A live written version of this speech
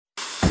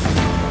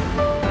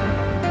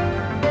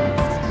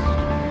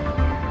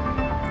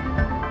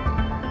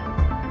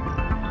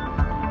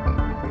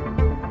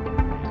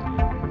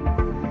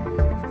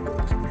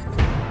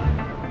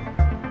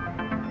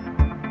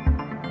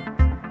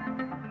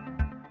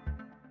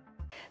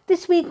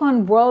This week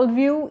on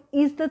Worldview,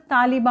 is the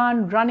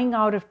Taliban running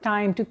out of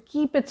time to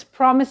keep its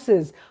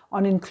promises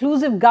on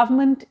inclusive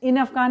government in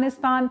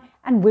Afghanistan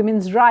and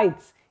women's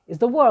rights? Is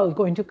the world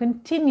going to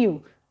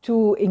continue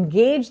to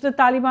engage the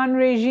Taliban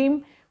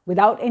regime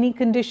without any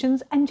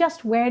conditions? And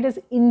just where does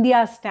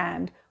India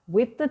stand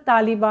with the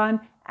Taliban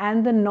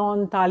and the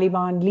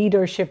non-Taliban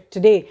leadership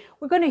today?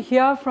 We're going to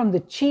hear from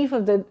the chief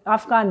of the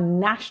Afghan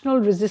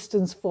National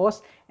Resistance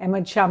Force,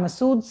 Ahmad Shah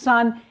Massoud's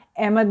son,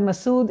 Ahmad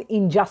Massoud,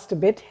 in just a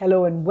bit.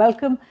 Hello and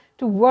welcome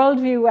to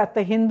Worldview at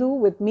the Hindu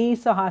with me,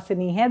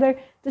 Suhasini Haidar.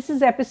 This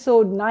is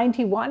episode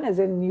 91, as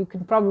in you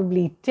can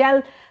probably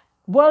tell.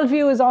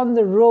 Worldview is on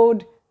the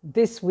road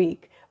this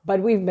week,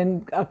 but we've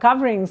been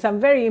covering some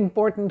very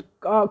important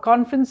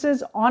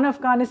conferences on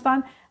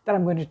Afghanistan that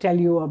I'm going to tell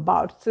you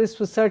about. So this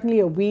was certainly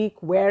a week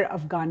where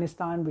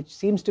Afghanistan, which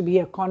seems to be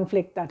a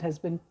conflict that has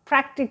been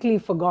practically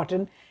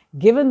forgotten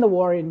given the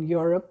war in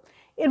Europe,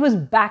 it was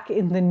back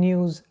in the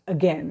news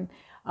again.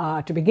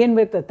 To begin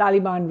with, the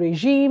Taliban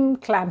regime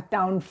clamped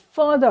down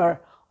further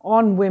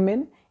on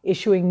women,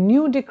 issuing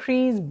new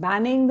decrees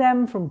banning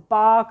them from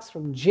parks,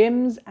 from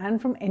gyms,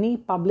 and from any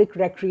public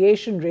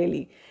recreation,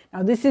 really.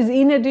 Now, this is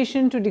in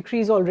addition to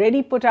decrees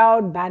already put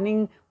out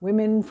banning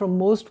women from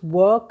most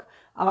work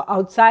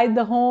outside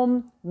the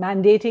home,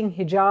 mandating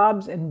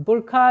hijabs and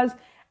burqas,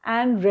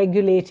 and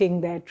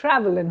regulating their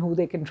travel and who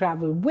they can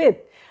travel with.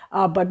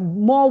 But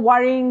more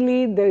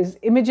worryingly, there's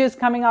images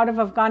coming out of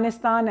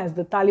Afghanistan as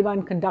the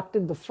Taliban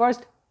conducted the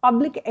first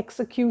public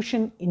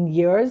execution in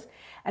years,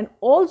 and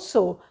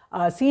also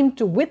seemed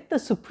to, with the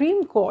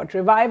Supreme Court,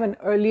 revive an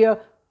earlier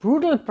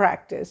brutal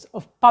practice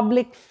of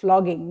public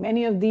flogging.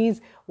 Many of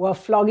these were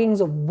floggings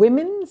of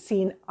women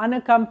seen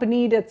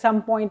unaccompanied at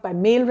some point by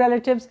male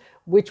relatives,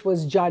 which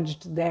was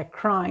judged their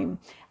crime.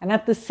 And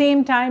at the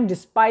same time,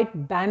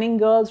 despite banning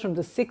girls from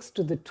the 6th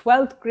to the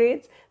 12th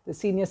grades, the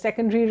senior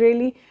secondary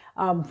really,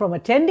 from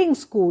attending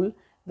school,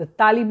 the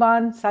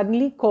Taliban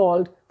suddenly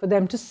called for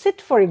them to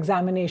sit for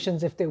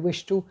examinations if they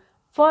wish to,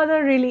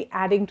 further really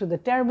adding to the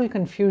terrible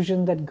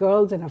confusion that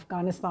girls in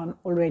Afghanistan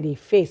already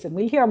face. And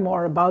we'll hear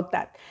more about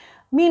that.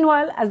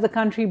 Meanwhile, as the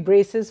country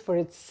braces for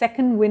its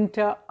second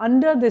winter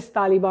under this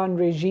Taliban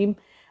regime,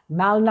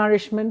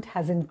 malnourishment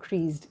has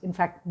increased. In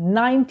fact,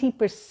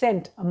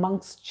 90%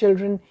 amongst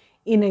children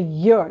in a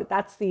year.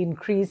 That's the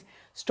increase.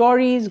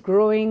 Stories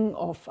growing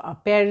of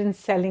parents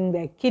selling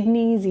their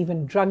kidneys,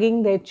 even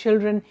drugging their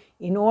children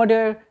in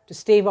order to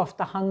stave off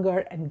the hunger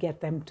and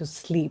get them to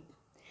sleep.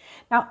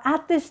 Now,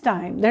 at this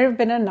time, there have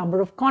been a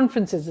number of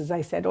conferences, as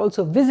I said,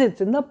 also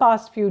visits in the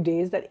past few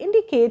days that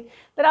indicate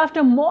that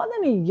after more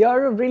than a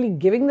year of really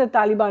giving the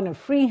Taliban a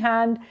free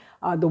hand,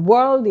 the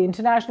world, the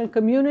international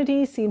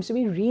community seems to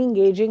be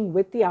re-engaging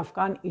with the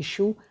Afghan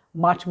issue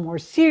much more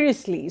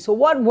seriously. So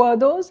what were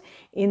those?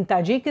 In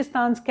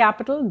Tajikistan's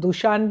capital,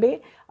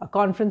 Dushanbe, a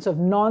conference of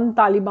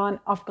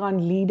non-Taliban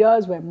Afghan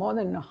leaders where more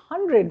than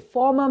 100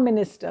 former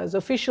ministers,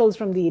 officials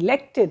from the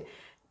elected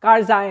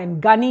Karzai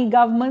and Ghani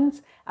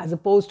governments, as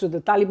opposed to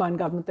the Taliban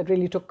government that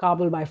really took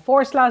Kabul by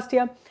force last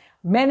year,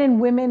 men and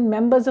women,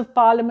 members of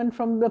parliament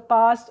from the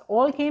past,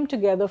 all came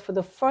together for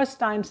the first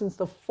time since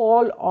the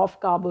fall of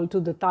Kabul to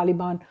the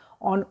Taliban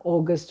on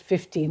August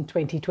 15,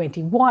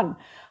 2021.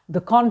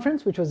 The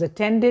conference, which was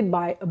attended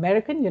by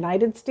American,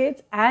 United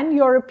States, and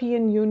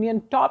European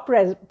Union top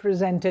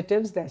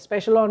representatives, their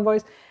special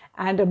envoys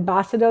and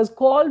ambassadors,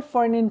 called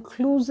for an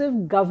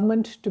inclusive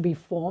government to be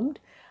formed,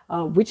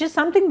 which is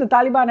something the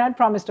Taliban had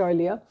promised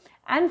earlier,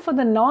 and for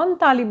the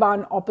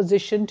non-Taliban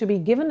opposition to be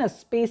given a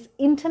space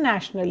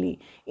internationally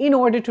in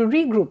order to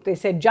regroup. They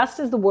said just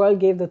as the world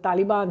gave the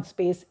Taliban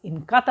space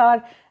in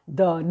Qatar,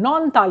 the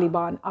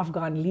non-Taliban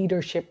Afghan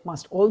leadership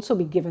must also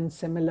be given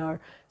similar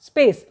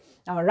space.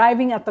 Now,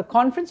 arriving at the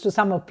conference to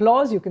some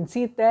applause, you can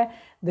see it there,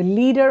 the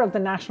leader of the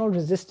National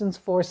Resistance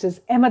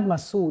Forces, Ahmad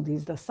Massoud.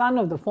 He's the son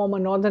of the former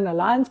Northern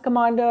Alliance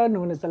commander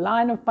known as the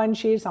Lion of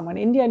Panjshir, someone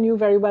India knew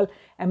very well,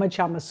 Ahmad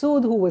Shah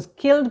Massoud, who was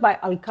killed by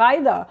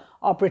Al-Qaeda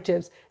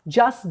operatives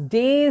just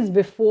days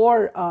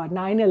before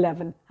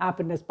 9/11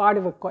 happened as part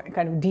of a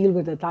kind of deal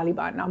with the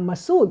Taliban. Now,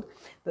 Massoud,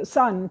 the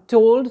son,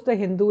 told The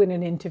Hindu in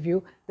an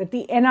interview that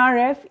the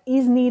NRF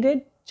is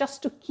needed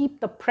just to keep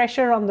the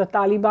pressure on the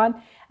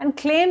Taliban, and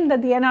claimed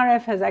that the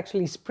NRF has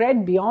actually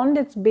spread beyond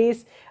its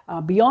base,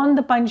 beyond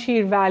the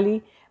Panjshir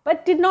Valley,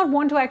 but did not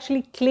want to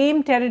actually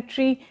claim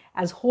territory,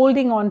 as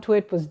holding on to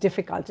it was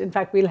difficult. In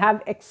fact, we'll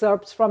have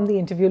excerpts from the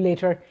interview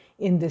later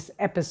in this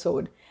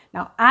episode.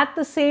 Now, at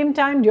the same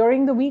time,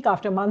 during the week,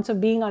 after months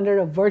of being under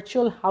a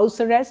virtual house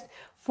arrest,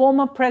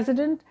 former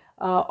president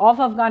of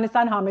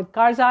Afghanistan, Hamid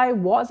Karzai,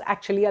 was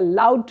actually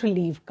allowed to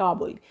leave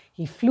Kabul.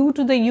 He flew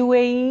to the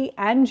UAE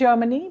and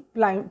Germany,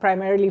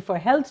 primarily for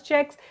health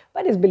checks,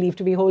 but is believed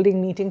to be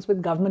holding meetings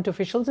with government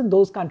officials in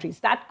those countries.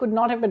 That could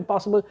not have been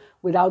possible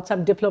without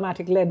some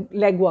diplomatic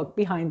legwork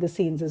behind the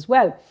scenes as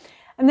well.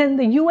 And then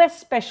the US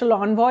Special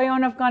Envoy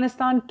on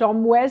Afghanistan,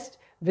 Tom West,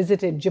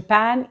 visited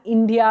Japan,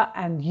 India,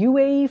 and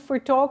UAE for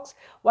talks,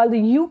 while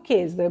the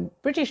UK's, the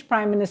British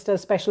Prime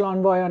Minister's Special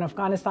Envoy on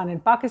Afghanistan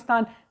and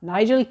Pakistan,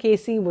 Nigel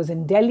Casey, was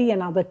in Delhi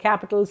and other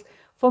capitals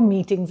for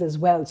meetings as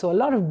well. So a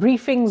lot of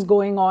briefings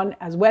going on,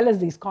 as well as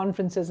these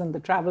conferences and the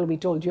travel we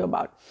told you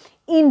about.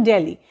 In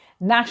Delhi,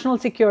 National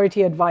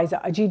Security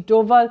Advisor Ajit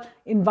Doval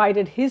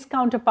invited his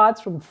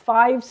counterparts from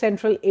 5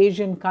 Central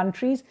Asian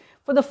countries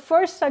for the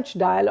first such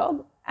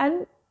dialogue,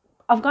 and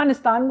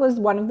Afghanistan was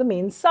one of the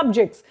main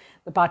subjects.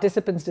 The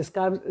participants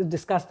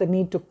discussed the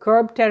need to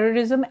curb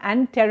terrorism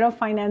and terror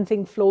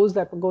financing flows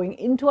that were going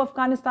into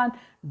Afghanistan,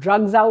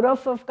 drugs out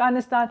of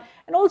Afghanistan,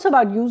 and also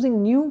about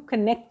using new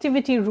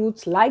connectivity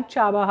routes like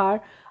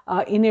Chabahar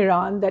in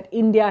Iran that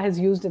India has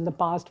used in the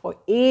past for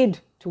aid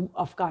to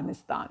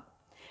Afghanistan.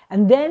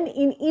 And then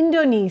in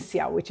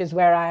Indonesia, which is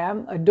where I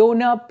am, a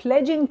donor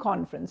pledging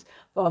conference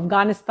for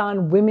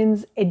Afghanistan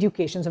women's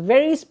education. So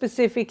very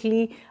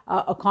specifically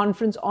a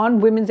conference on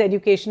women's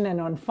education and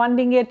on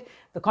funding it.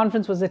 The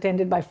conference was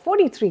attended by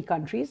 43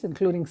 countries,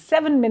 including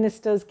 7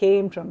 ministers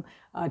came from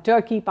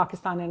Turkey,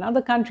 Pakistan, and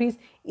other countries.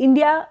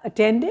 India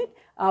attended,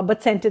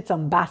 but sent its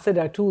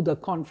ambassador to the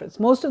conference.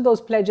 Most of those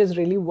pledges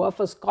really were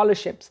for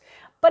scholarships.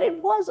 But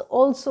it was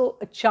also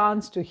a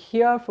chance to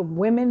hear from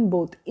women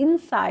both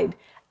inside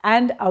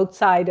and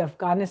outside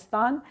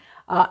Afghanistan,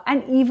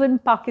 and even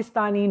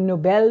Pakistani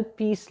Nobel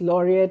Peace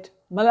Laureate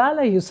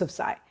Malala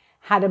Yousafzai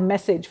had a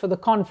message for the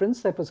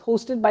conference that was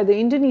hosted by the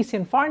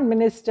Indonesian Foreign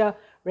Minister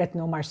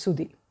Retno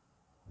Marsudi.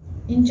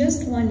 In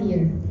just 1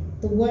 year,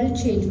 the world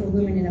changed for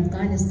women in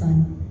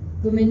Afghanistan.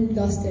 Women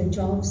lost their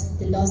jobs,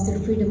 they lost their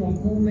freedom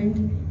of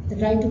movement, the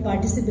right to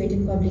participate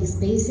in public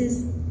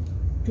spaces.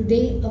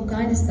 Today,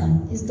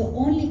 Afghanistan is the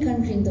only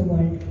country in the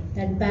world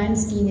that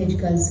bans teenage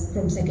girls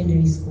from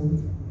secondary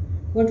school.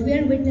 What we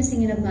are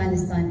witnessing in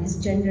Afghanistan is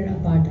gender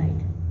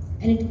apartheid,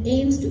 and it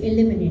aims to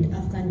eliminate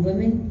Afghan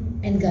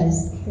women and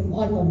girls from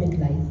all public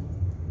life.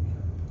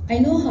 I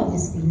know how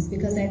this feels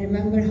because I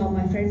remember how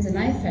my friends and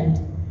I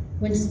felt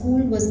when school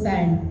was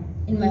banned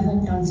in my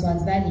hometown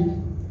Swat Valley.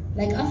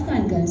 Like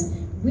Afghan girls,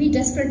 we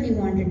desperately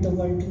wanted the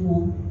world to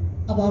know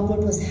about what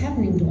was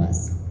happening to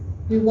us.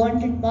 We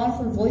wanted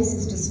powerful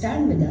voices to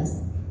stand with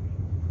us.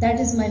 That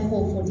is my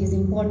hope for these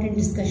important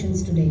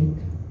discussions today.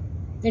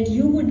 That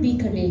you would be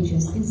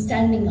courageous in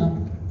standing up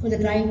for the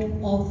right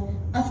of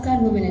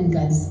Afghan women and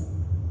girls.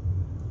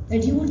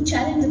 That you would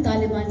challenge the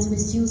Taliban's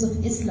misuse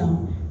of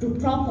Islam to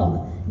prop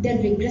up their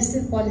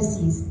regressive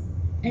policies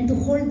and to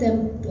hold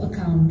them to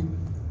account.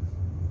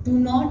 Do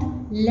not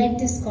let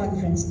this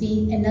conference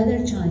be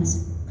another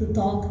chance to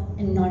talk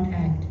and not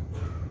act.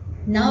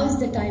 Now is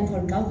the time for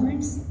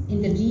governments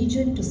in the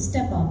region to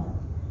step up,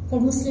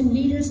 for Muslim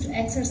leaders to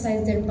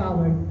exercise their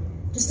power,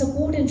 to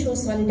support and show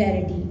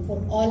solidarity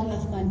for all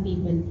Afghan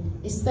people,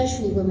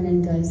 especially women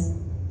and girls.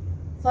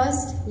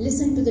 First,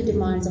 listen to the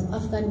demands of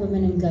Afghan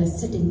women and girls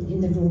sitting in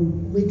the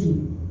room with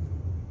you.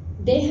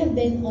 They have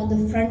been on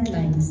the front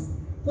lines,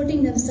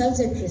 putting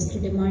themselves at risk to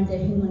demand their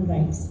human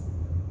rights.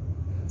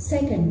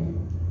 Second,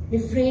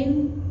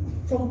 refrain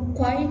from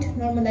quiet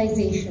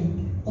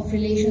normalization of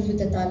relations with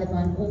the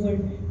Taliban over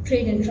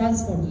trade and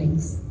transport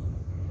links.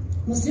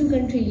 Muslim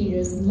country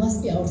leaders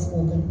must be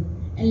outspoken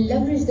and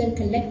leverage their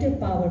collective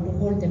power to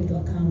hold them to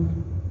account.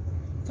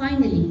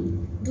 Finally,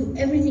 do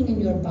everything in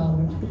your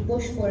power to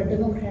push for a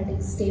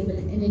democratic, stable,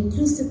 and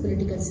inclusive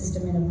political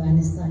system in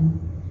Afghanistan,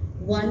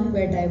 one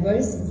where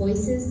diverse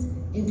voices,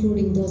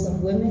 including those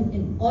of women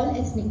and all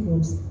ethnic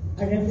groups,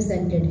 are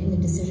represented in the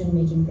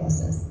decision-making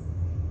process.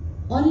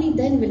 Only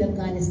then will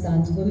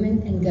Afghanistan's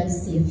women and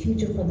girls see a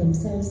future for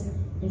themselves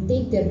and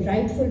take their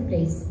rightful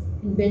place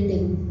in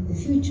building the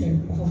future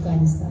of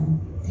Afghanistan.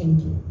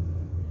 Thank you.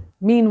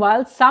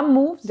 Meanwhile,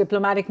 some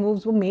diplomatic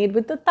moves were made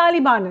with the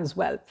Taliban as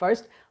well.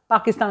 First,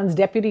 Pakistan's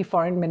Deputy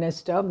Foreign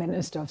Minister,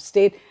 Minister of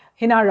State,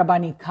 Hina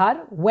Rabbani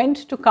Kar,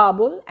 went to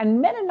Kabul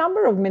and met a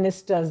number of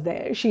ministers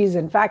there. She's,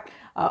 in fact,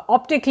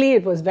 optically,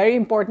 it was very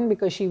important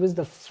because she was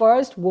the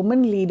first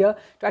woman leader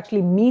to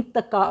actually meet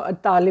the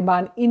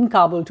Taliban in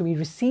Kabul, to be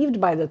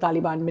received by the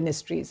Taliban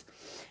ministries.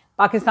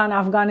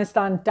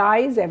 Pakistan-Afghanistan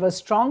ties ever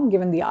strong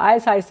given the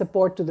ISI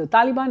support to the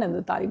Taliban and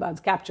the Taliban's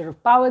capture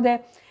of power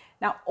there.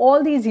 Now,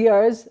 all these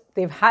years,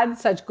 they've had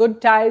such good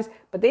ties,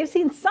 but they've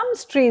seen some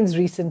strains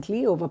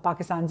recently over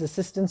Pakistan's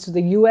assistance to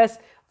the US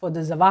for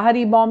the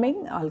Zawahiri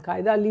bombing,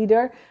 Al-Qaeda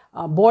leader,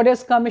 border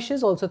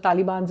skirmishes, also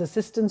Taliban's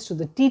assistance to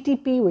the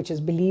TTP, which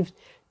is believed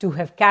to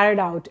have carried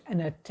out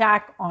an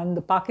attack on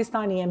the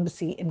Pakistani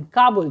embassy in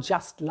Kabul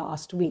just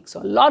last week.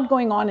 So a lot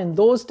going on in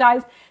those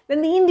ties.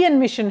 Then the Indian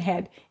mission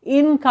head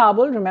in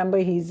Kabul, remember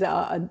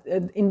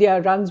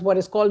India runs what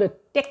is called a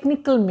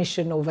technical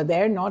mission over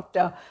there, not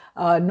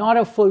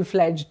a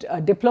full-fledged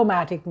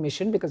diplomatic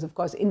mission, because of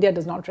course India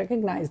does not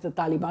recognize the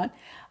Taliban.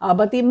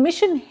 But the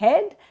mission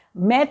head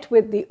met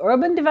with the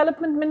urban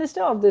development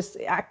minister of this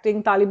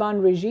acting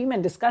Taliban regime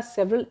and discussed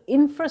several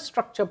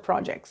infrastructure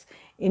projects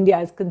India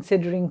is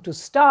considering to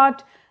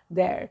start.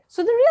 there.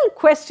 So the real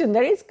question,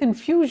 there is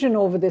confusion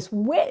over this.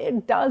 Where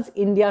does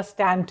India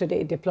stand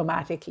today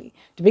diplomatically?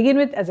 To begin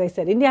with, as I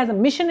said, India has a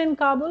mission in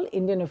Kabul.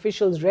 Indian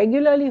officials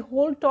regularly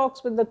hold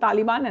talks with the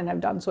Taliban and have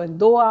done so in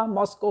Doha,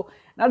 Moscow,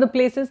 and other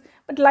places.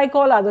 But like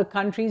all other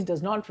countries,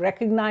 does not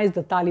recognize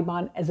the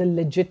Taliban as a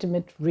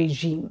legitimate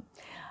regime.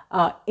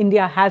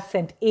 India has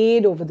sent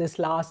aid over this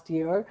last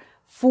year,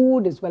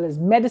 food as well as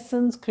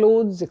medicines,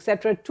 clothes,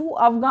 etc. to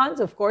Afghans.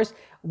 Of course,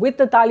 with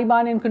the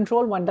Taliban in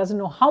control, one doesn't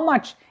know how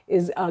much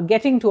is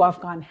getting to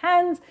Afghan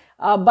hands,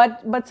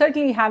 but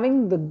certainly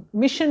having the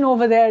mission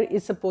over there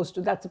is supposed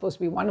to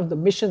be one of the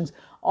missions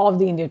of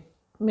the Indian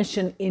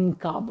mission in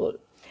Kabul.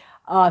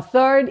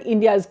 Third,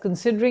 India is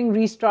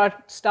considering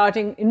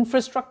starting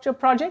infrastructure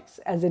projects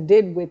as it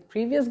did with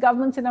previous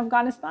governments in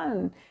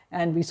Afghanistan,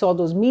 and we saw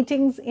those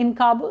meetings in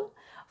Kabul.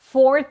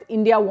 Fourth,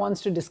 India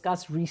wants to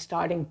discuss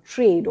restarting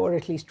trade, or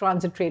at least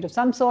transit trade of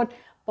some sort,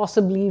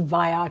 possibly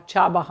via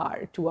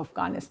Chabahar to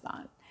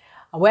Afghanistan.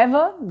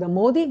 However, the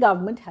Modi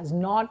government has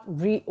not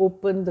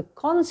reopened the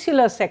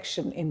consular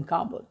section in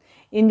Kabul.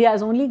 India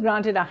has only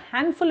granted a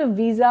handful of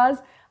visas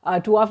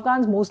to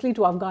Afghans, mostly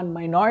to Afghan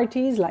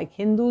minorities like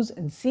Hindus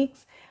and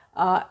Sikhs,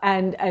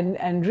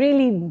 and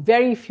really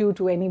very few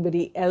to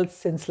anybody else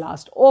since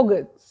last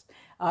August,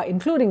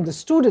 including the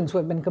students who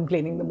have been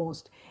complaining the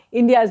most.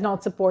 India is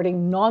not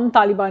supporting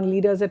non-Taliban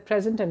leaders at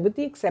present, and with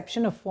the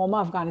exception of former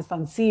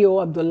Afghanistan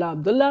CEO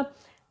Abdullah,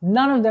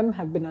 none of them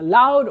have been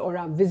allowed or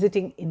are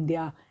visiting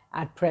India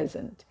at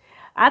present.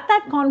 At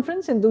that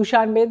conference in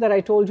Dushanbe that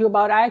I told you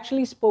about, I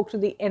actually spoke to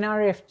the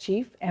NRF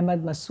chief,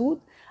 Ahmad Massoud,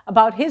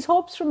 about his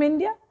hopes from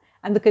India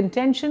and the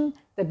contention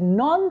that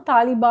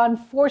non-Taliban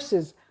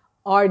forces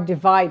are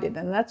divided.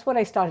 And that's what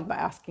I started by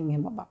asking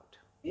him about.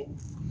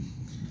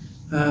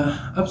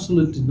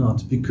 Absolutely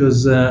not,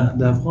 because the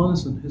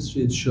Afghanistan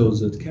history, it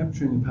shows that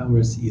capturing power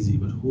is easy,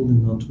 but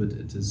holding on to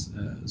it is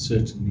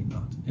certainly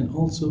not. And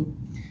also,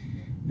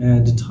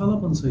 the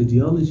Taliban's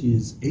ideology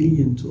is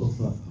alien to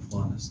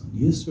Afghanistan.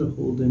 Yes, they're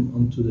holding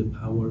onto the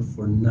power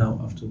for now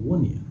after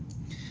 1 year.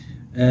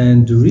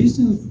 And the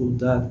reason for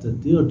that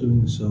they are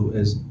doing so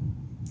is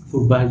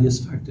for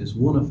various factors.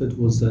 One of it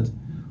was that,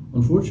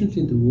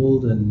 unfortunately, the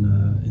world, and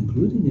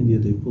including India,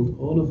 they pulled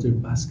all of their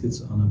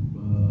baskets on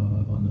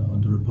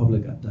the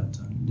Republic at that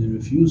time. They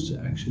refused to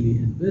actually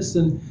invest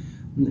in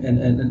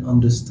and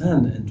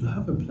understand and to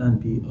have a plan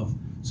B of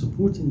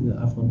supporting the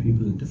Afghan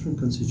people in different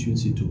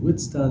constituencies to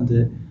withstand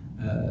the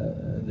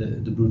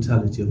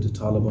brutality of the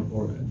Taliban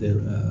or their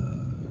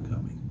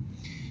coming.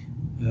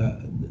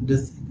 The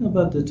thing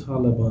about the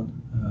Taliban,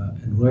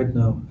 and right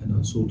now,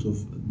 sort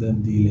of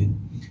them dealing,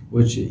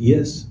 which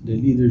yes, the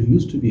leader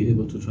used to be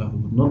able to travel,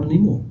 but not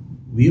anymore.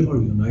 We are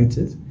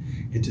united.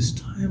 It is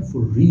time for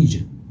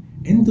region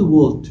and the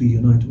world to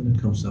unite when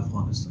it comes to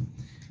Afghanistan.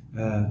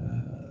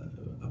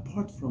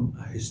 Apart from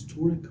a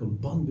historical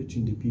bond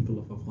between the people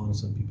of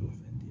Afghanistan and people of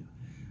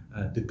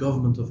India, the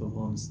government of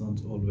Afghanistan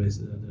is always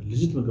the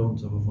legitimate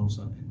government of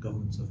Afghanistan and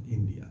governments of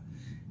India,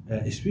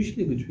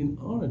 especially between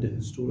the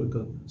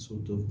historical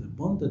sort of the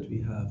bond that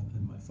we have,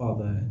 and my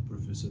father and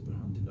Professor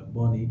Burhanuddin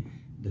Rabbani,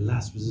 the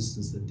last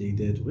resistance that they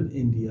did with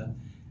India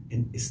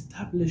in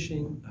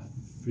establishing a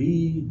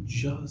free,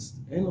 just,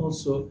 and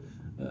also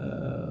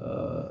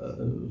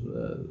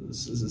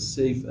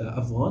safe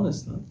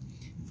Afghanistan,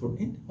 for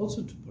India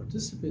also to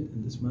participate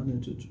in this manner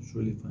to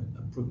really find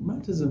a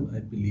pragmatism, I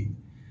believe,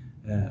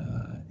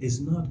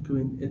 is not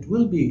going, it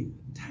will be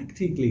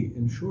tactically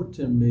in short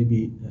term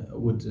maybe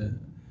would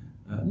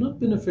not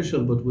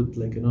beneficial, but would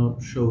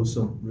show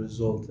some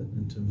result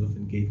in terms of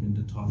engagement,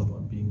 the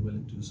Taliban being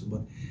willing to do so,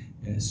 but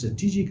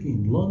strategically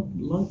in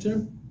long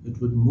term, it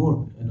would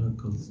more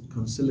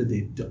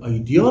consolidate the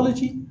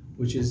ideology,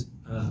 which is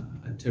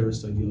a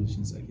terrorist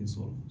ideology against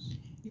all of us.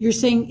 You're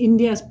saying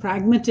India's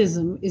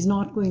pragmatism is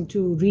not going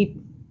to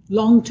reap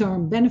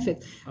long-term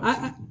benefit.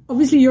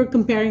 Obviously, you're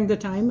comparing the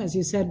time, as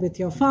you said, with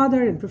your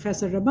father and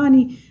Professor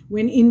Rabbani,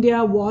 when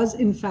India was,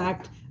 in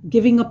fact,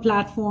 giving a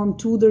platform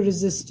to the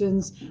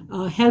resistance,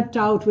 helped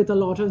out with a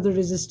lot of the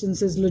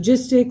resistance's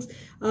logistics,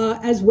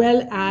 as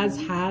well as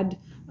had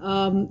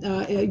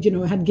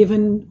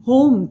given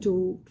home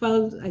to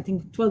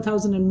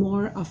 12,000 and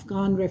more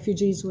Afghan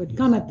refugees who had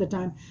come at the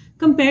time.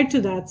 Compared to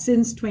that,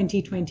 since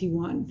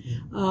 2021,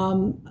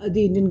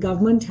 the Indian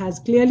government has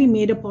clearly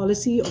made a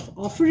policy of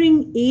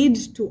offering aid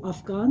to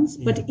Afghans,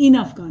 but in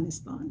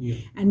Afghanistan,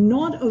 and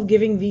not of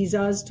giving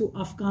visas to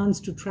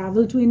Afghans to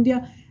travel to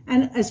India.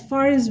 And as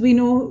far as we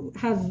know,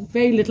 have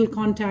very little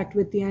contact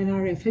with the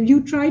NRF. Have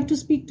you tried to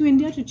speak to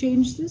India to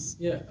change this?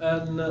 Yeah,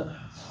 and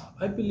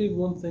I believe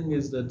one thing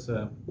is that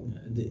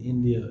the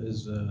India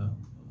is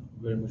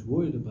very much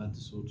worried about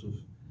the sort of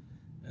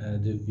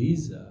the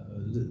visa.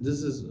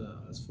 This is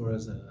as far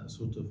as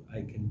sort of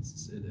I can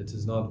say, it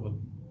is not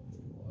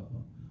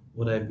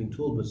what I've been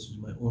told, but it's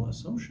my own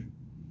assumption,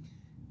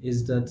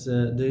 is that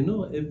they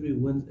know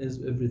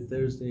every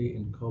Thursday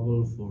in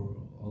Kabul for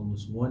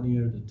almost 1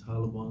 year, the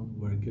Taliban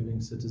were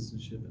giving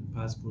citizenship and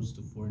passports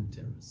to foreign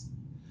terrorists.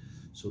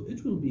 So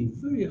it will be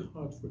very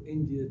hard for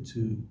India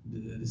to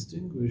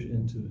distinguish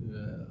and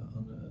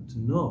to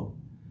know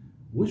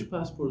which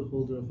passport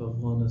holder of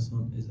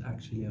Afghanistan is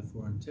actually a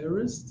foreign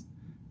terrorist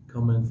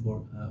coming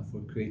for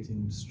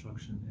creating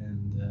destruction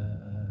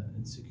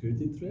and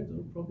security threat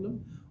or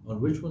problem, or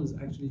which one is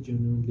actually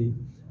genuinely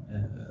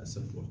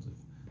supportive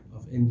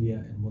of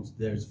India and what's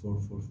theirs for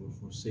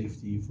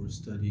safety, for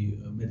study,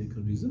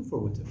 medical reason, for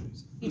whatever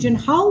reason. And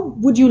how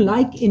would you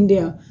like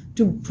India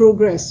to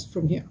progress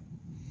from here?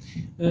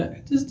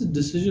 It is the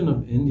decision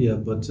of India,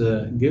 but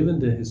given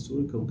the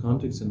historical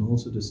context and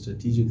also the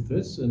strategic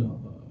threats,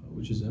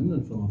 which is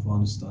eminent from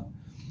Afghanistan,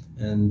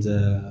 and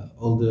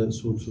all the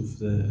sorts of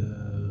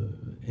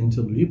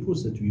intel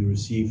reports that we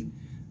receive,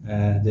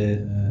 the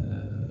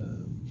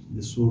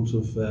sorts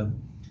of the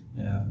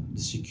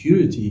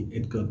security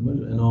it got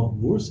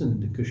worsened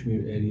in the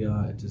Kashmir area.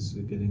 It is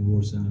getting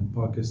worsened in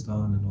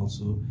Pakistan and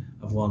also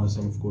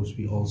Afghanistan. Of course,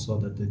 we all saw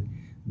that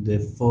the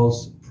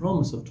false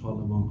promise of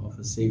Taliban of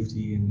a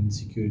safety and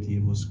security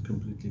was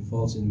completely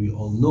false, and we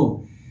all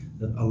know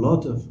that a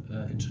lot of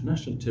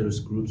international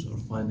terrorist groups are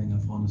finding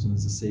Afghanistan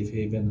as a safe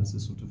haven, as a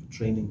sort of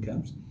training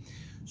camps.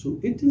 So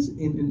it is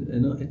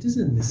it is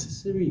a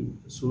necessary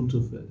sort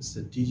of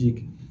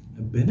strategic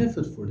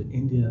benefit for the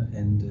India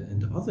and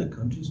the other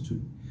countries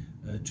to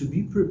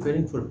be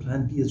preparing for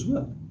Plan B as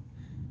well.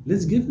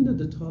 Given that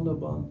the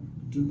Taliban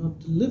do not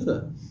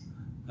deliver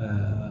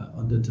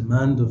on the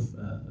demand of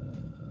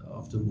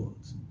the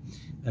world.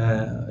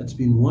 It's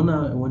been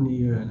 1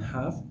 year and a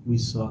half. We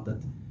saw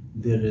that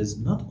there is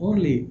not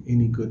only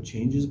any good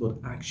changes, but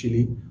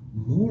actually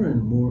more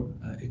and more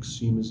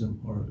extremism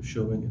are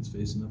showing its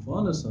face in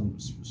Afghanistan,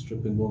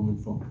 stripping women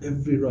from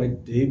every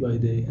right day by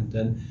day, and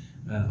then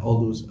all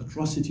those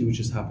atrocity which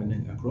is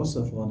happening across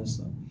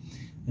Afghanistan.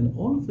 And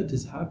all of it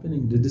is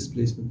happening, the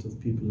displacement of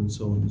people and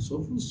so on and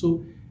so forth.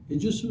 So it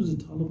just shows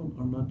the Taliban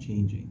are not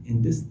changing,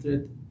 and this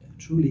threat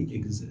truly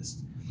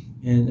exists.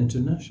 And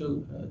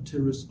international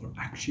terrorists are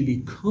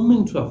actually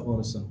coming to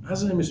Afghanistan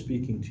as I'm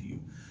speaking to you.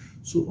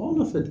 So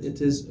all of it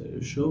is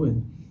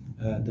showing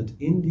that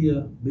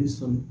India,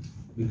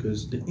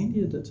 because the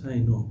India that I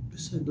know,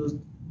 besides those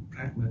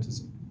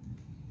pragmatism,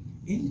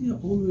 India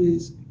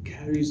always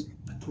carries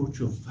a torch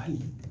of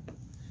value.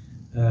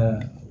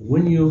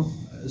 When you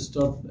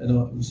start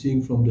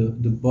seeing from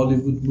the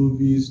Bollywood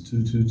movies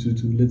to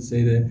let's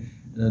say the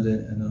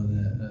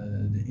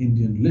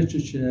Indian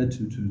literature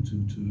to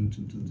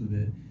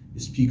the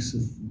it speaks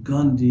of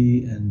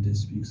Gandhi and it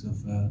speaks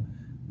of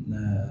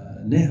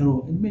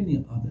Nehru and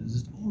many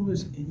others. It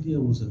always India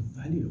was a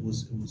value. It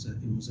was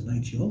an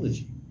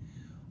ideology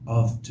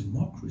of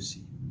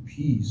democracy,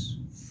 peace,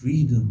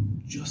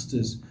 freedom,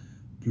 justice,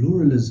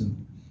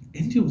 pluralism.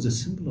 India was a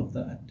symbol of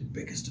that, the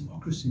biggest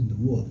democracy in the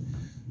world.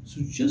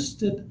 So just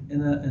that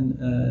in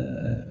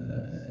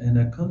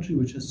a country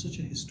which has such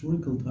a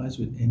historical ties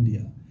with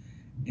India,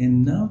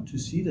 and now to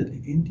see that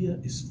India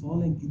is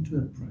falling into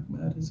a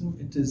pragmatism,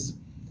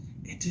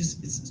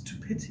 it's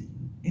stupidity.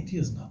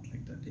 India is not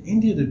like that. The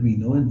India that we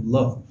know and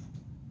love,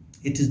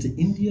 it is the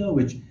India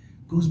which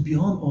goes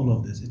beyond all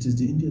of this. It is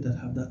the India that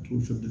have that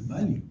torch of the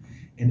value,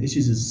 and it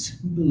is a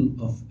symbol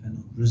of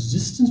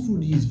resistance for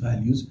these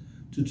values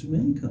to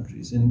many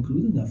countries,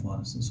 including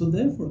Afghanistan. So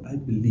therefore, I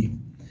believe,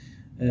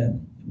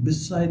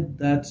 beside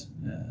that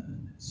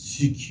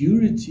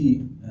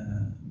security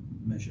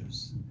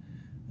measures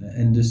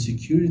and the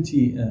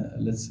security,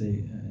 let's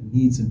say,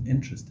 needs and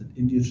interests that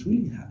India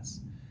truly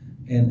has,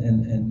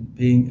 and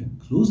paying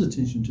a close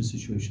attention to the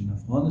situation in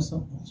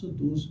Afghanistan, also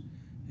those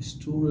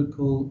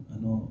historical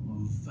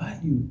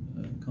value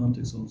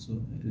context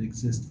also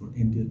exist for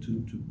India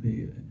to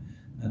play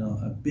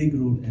a big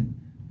role in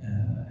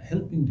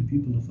helping the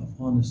people of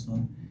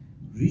Afghanistan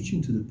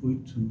reaching to the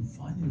point to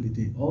finally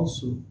they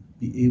also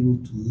be able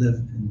to live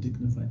a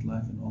dignified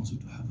life and also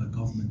to have a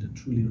government that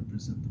truly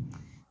represents them.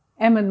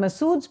 Ahmed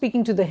Masood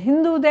speaking to The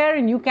Hindu there,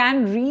 and you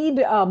can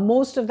read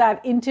most of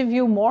that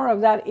interview, more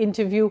of that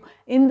interview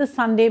in the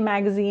Sunday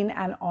magazine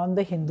and on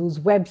The Hindu's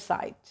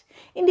website.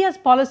 India's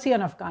policy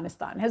on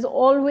Afghanistan has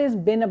always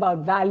been about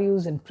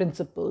values and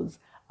principles.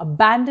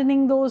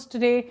 Abandoning those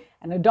today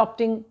and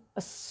adopting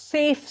a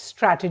safe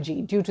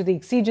strategy due to the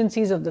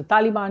exigencies of the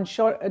Taliban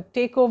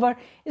takeover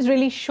is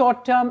really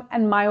short-term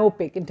and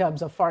myopic in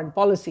terms of foreign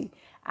policy.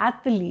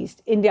 At the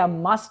least, India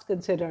must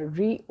consider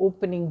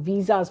reopening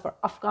visas for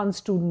Afghan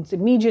students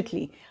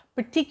immediately,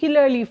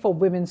 particularly for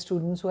women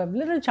students who have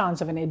little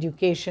chance of an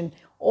education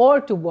or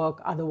to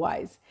work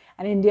otherwise.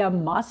 And India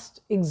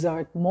must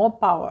exert more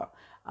power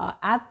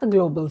at the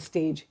global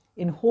stage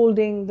in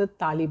holding the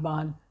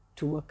Taliban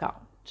to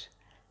account.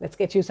 Let's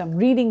get you some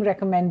reading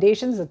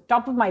recommendations. The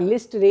top of my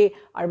list today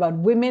are about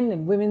women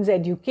and women's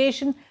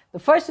education. The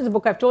first is a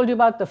book I've told you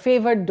about, The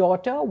Favored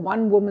Daughter,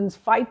 One Woman's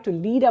Fight to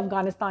Lead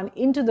Afghanistan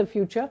into the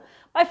Future,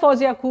 by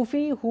Fawzia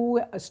Kufi,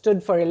 who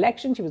stood for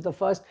election. She was the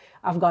first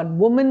Afghan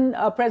woman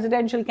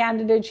presidential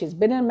candidate. She's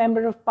been a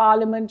member of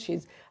parliament.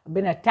 She's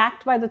been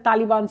attacked by the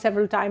Taliban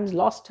several times,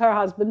 lost her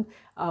husband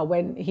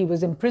when he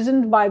was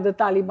imprisoned by the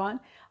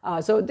Taliban.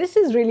 So this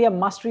is really a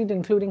must-read,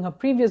 including her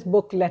previous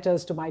book,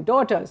 Letters to My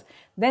Daughters.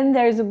 Then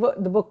there is the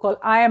book called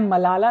I Am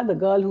Malala, the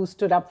girl who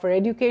stood up for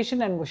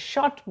education and was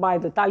shot by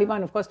the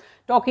Taliban, of course,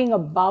 talking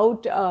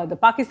about the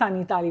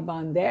Pakistani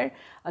Taliban there.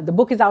 The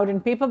book is out in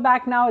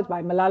paperback now. It's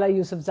by Malala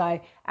Yousafzai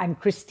and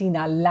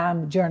Christina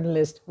Lamb,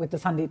 journalist with the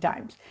Sunday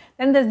Times.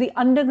 Then there's The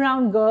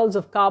Underground Girls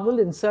of Kabul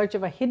in Search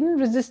of a Hidden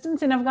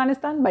Resistance in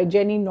Afghanistan by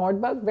Jenny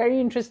Nordberg. Very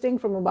interesting,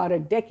 from about a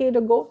decade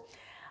ago.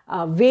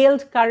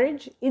 Veiled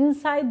Courage,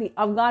 Inside the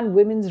Afghan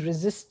Women's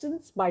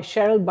Resistance by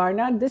Cheryl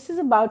Barnard. This is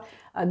about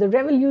the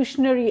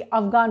Revolutionary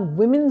Afghan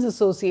Women's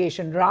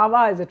Association,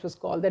 RAWA as it was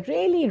called, that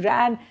really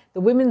ran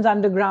the women's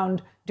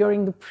underground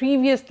during the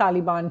previous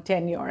Taliban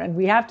tenure. And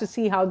we have to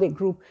see how they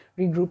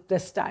regroup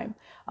this time.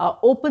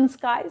 Open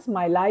Skies,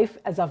 My Life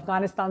as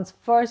Afghanistan's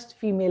First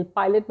Female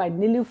Pilot by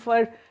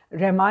Nilüfer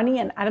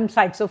Rahmani and Adam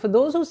Sykes. So for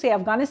those who say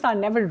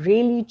Afghanistan never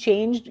really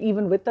changed,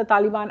 even with the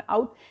Taliban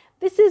out,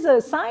 this is a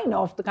sign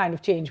of the kind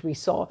of change we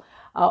saw.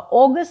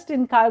 August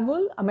in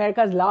Kabul,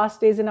 America's Last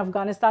Days in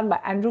Afghanistan by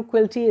Andrew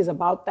Quilty is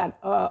about that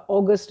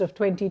August of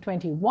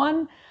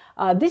 2021.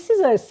 This is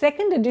a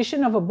second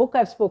edition of a book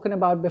I've spoken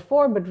about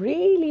before, but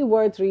really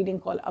worth reading,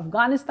 called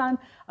Afghanistan,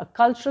 A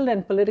Cultural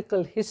and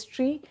Political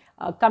History,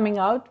 coming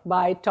out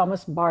by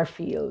Thomas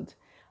Barfield.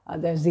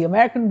 There's The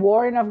American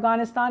War in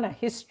Afghanistan, A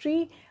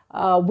History,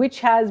 which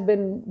has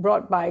been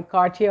brought by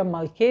Cartier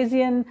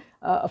Malkasian.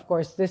 Of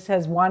course, this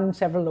has won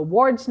several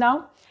awards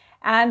now.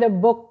 And a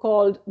book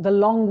called The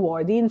Long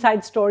War, The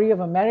Inside Story of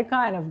America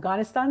and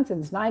Afghanistan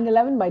Since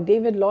 9/11 by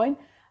David Loyne.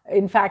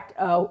 In fact,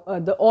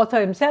 the author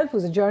himself,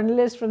 who's a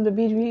journalist from the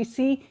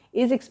BBC,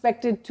 is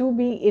expected to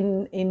be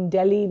in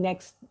Delhi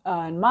next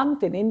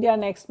month, in India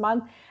next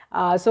month.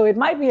 So it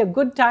might be a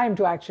good time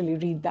to actually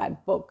read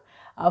that book.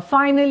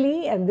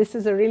 Finally, and this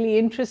is a really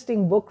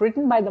interesting book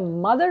written by the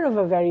mother of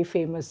a very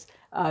famous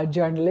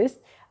journalist,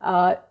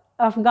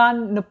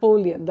 Afghan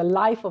Napoleon, The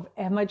Life of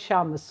Ahmad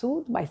Shah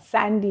Massoud by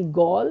Sandy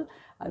Gall,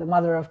 the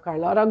mother of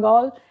Carlotta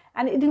Gall.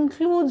 And it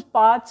includes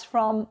parts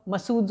from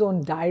Massoud's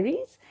own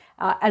diaries,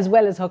 as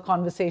well as her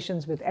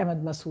conversations with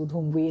Ahmad Massoud,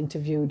 whom we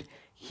interviewed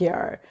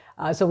here.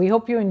 So we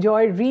hope you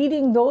enjoy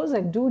reading those,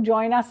 and do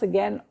join us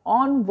again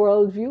on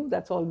Worldview.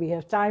 That's all we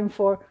have time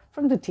for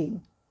from the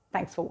team.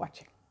 Thanks for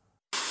watching.